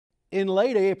In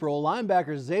late April,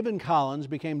 linebacker Zaven Collins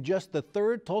became just the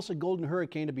third Tulsa Golden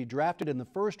Hurricane to be drafted in the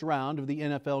first round of the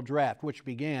NFL Draft, which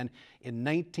began in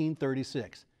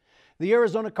 1936. The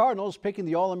Arizona Cardinals picking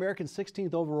the All-American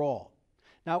 16th overall.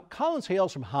 Now, Collins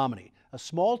hails from Hominy, a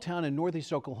small town in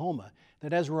northeast Oklahoma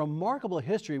that has a remarkable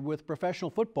history with professional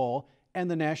football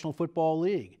and the National Football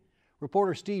League.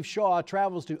 Reporter Steve Shaw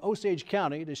travels to Osage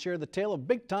County to share the tale of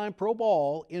big-time pro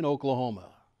ball in Oklahoma.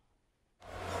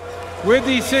 With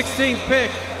the 16th pick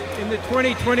in the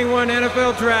 2021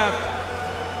 NFL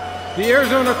Draft, the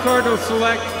Arizona Cardinals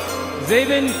select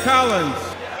Zaven Collins.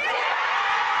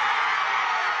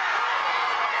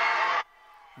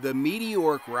 The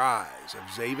meteoric rise of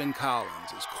Zaven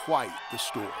Collins is quite the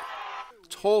story.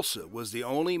 Tulsa was the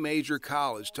only major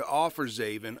college to offer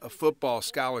Zaven a football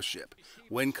scholarship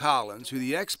when Collins, who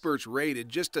the experts rated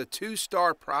just a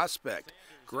two-star prospect,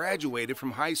 graduated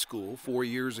from high school 4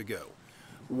 years ago.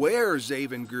 Where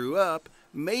Zaven grew up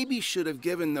maybe should have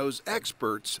given those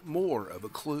experts more of a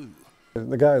clue.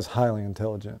 The guy is highly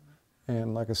intelligent,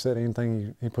 and like I said,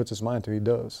 anything he puts his mind to, he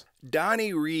does.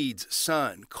 Donnie Reed's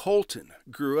son, Colton,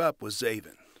 grew up with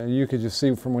Zaven. And you could just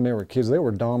see from when they were kids, they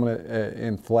were dominant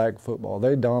in flag football.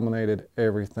 They dominated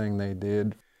everything they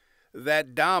did.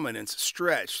 That dominance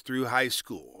stretched through high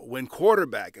school when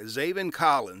quarterback Zaven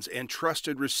Collins and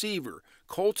trusted receiver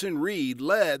Colton Reed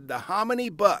led the Hominy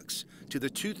Bucks to the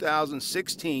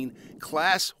 2016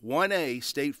 Class 1A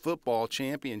State Football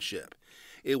Championship.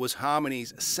 It was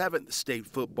Hominy's 7th state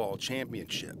football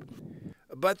championship.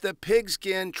 But the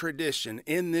pigskin tradition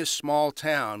in this small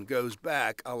town goes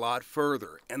back a lot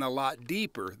further and a lot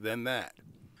deeper than that.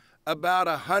 About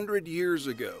 100 years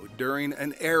ago, during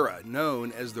an era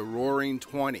known as the Roaring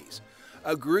Twenties,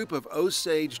 a group of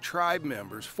Osage tribe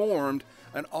members formed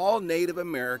an all-Native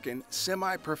American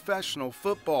semi-professional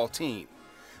football team.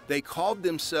 They called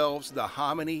themselves the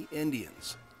Hominy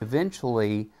Indians.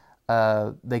 Eventually,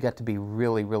 they got to be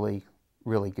really, really,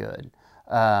 really good.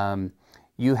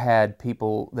 You had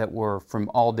people that were from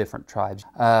all different tribes.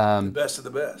 The best of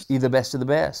the best. The best of the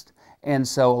best. And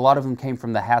so a lot of them came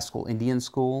from the Haskell Indian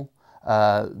School.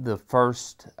 The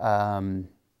first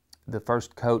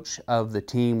coach of the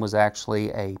team was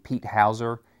actually a Pete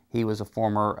Hauser. He was a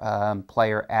former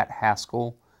player at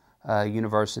Haskell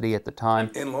University at the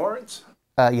time. In Lawrence?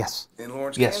 Yes. In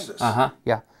Lawrence, yes. Kansas?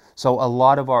 Yeah. So a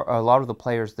lot of the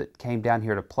players that came down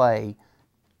here to play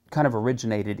kind of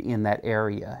originated in that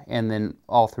area, and then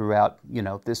all throughout,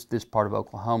 this part of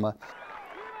Oklahoma.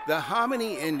 The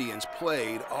Hominy Indians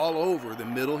played all over the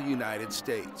middle United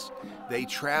States. They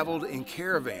traveled in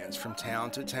caravans from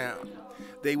town to town.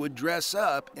 They would dress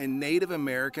up in Native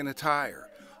American attire,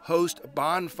 host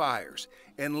bonfires,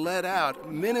 and let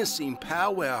out menacing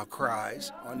powwow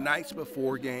cries on nights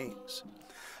before games.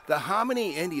 The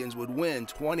Hominy Indians would win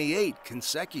 28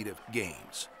 consecutive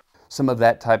games. Some of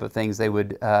that type of things they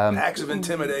would acts of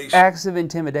intimidation. Acts of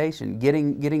intimidation,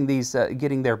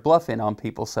 getting their bluff in on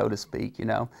people, so to speak,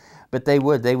 But they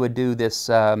would do this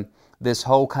this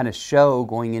whole kind of show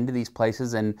going into these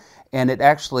places, and it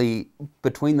actually,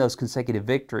 between those consecutive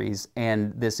victories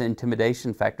and this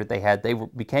intimidation factor they had, they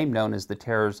became known as the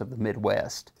Terrors of the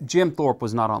Midwest. Jim Thorpe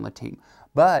was not on the team,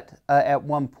 but at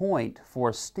one point for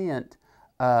a stint,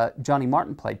 Johnny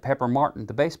Martin played. Pepper Martin,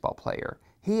 the baseball player.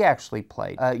 He actually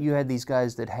played. You had these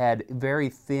guys that had very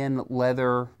thin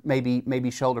leather, maybe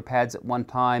shoulder pads at one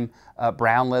time,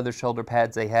 brown leather shoulder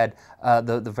pads. They had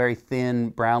the very thin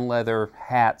brown leather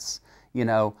hats,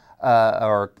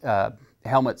 or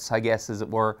helmets, I guess, as it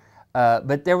were.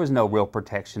 But there was no real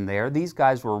protection there. These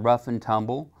guys were rough and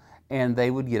tumble, and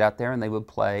they would get out there and they would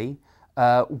play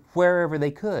wherever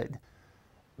they could.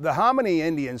 The Hominy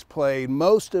Indians played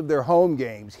most of their home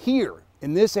games here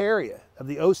in this area of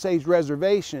the Osage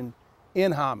Reservation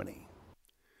in Hominy.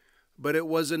 But it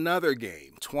was another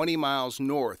game 20 miles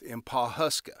north in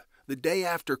Pawhuska, the day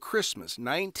after Christmas,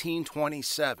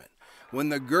 1927, when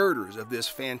the girders of this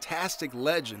fantastic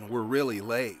legend were really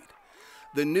laid.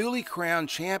 The newly crowned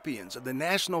champions of the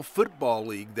National Football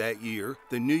League that year,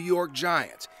 the New York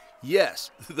Giants, yes,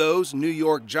 those New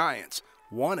York Giants,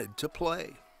 wanted to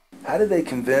play. How did they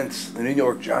convince the New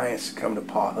York Giants to come to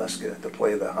Pawhuska to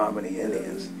play the Hominy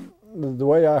Indians? The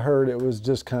way I heard it was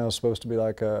just kind of supposed to be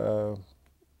like a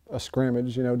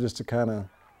scrimmage, just to kind of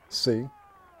see.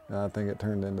 And I think it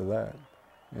turned into that.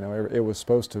 It was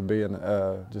supposed to be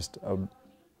just a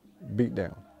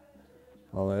beatdown.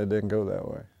 Well, it didn't go that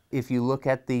way. If you look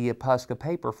at the Pawhuska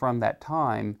paper from that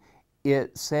time,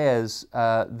 it says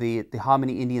the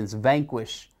Hominy Indians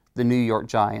vanquish the New York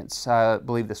Giants. I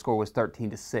believe the score was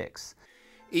 13-6.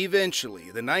 Eventually,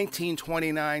 the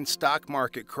 1929 stock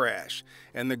market crash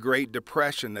and the Great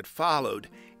Depression that followed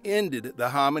ended the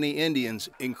Hominy Indians'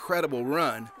 incredible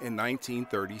run in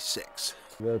 1936.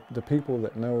 The people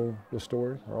that know the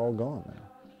story are all gone now.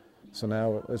 So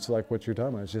now it's like what you're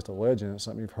talking about. It's just a legend. It's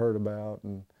something you've heard about.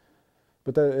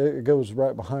 But it goes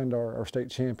right behind our state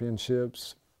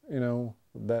championships. You know,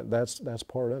 that's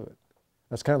part of it.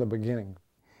 That's kind of the beginning.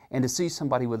 And to see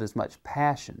somebody with as much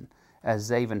passion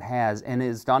as Zaven has, and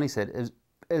as Donnie said,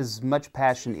 as much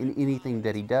passion in anything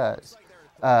that he does,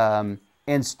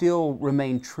 and still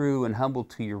remain true and humble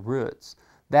to your roots.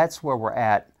 That's where we're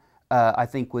at, I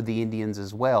think, with the Indians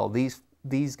as well.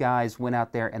 These guys went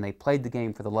out there and they played the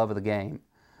game for the love of the game,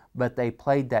 but they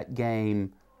played that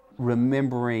game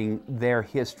remembering their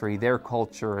history, their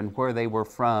culture, and where they were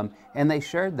from, and they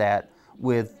shared that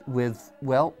with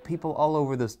well, people all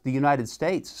over the United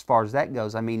States as far as that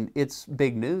goes. I mean, it's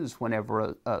big news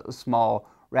whenever a small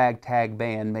ragtag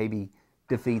band maybe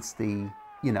defeats the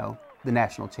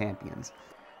national champions.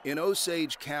 In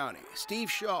Osage County, Steve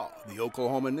Shaw, the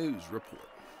Oklahoma News Report.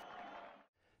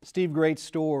 Steve, great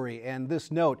story. And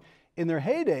this note, in their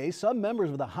heyday, some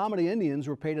members of the Hominy Indians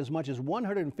were paid as much as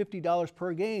 $150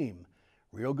 per game.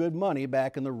 Real good money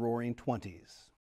back in the roaring 20s.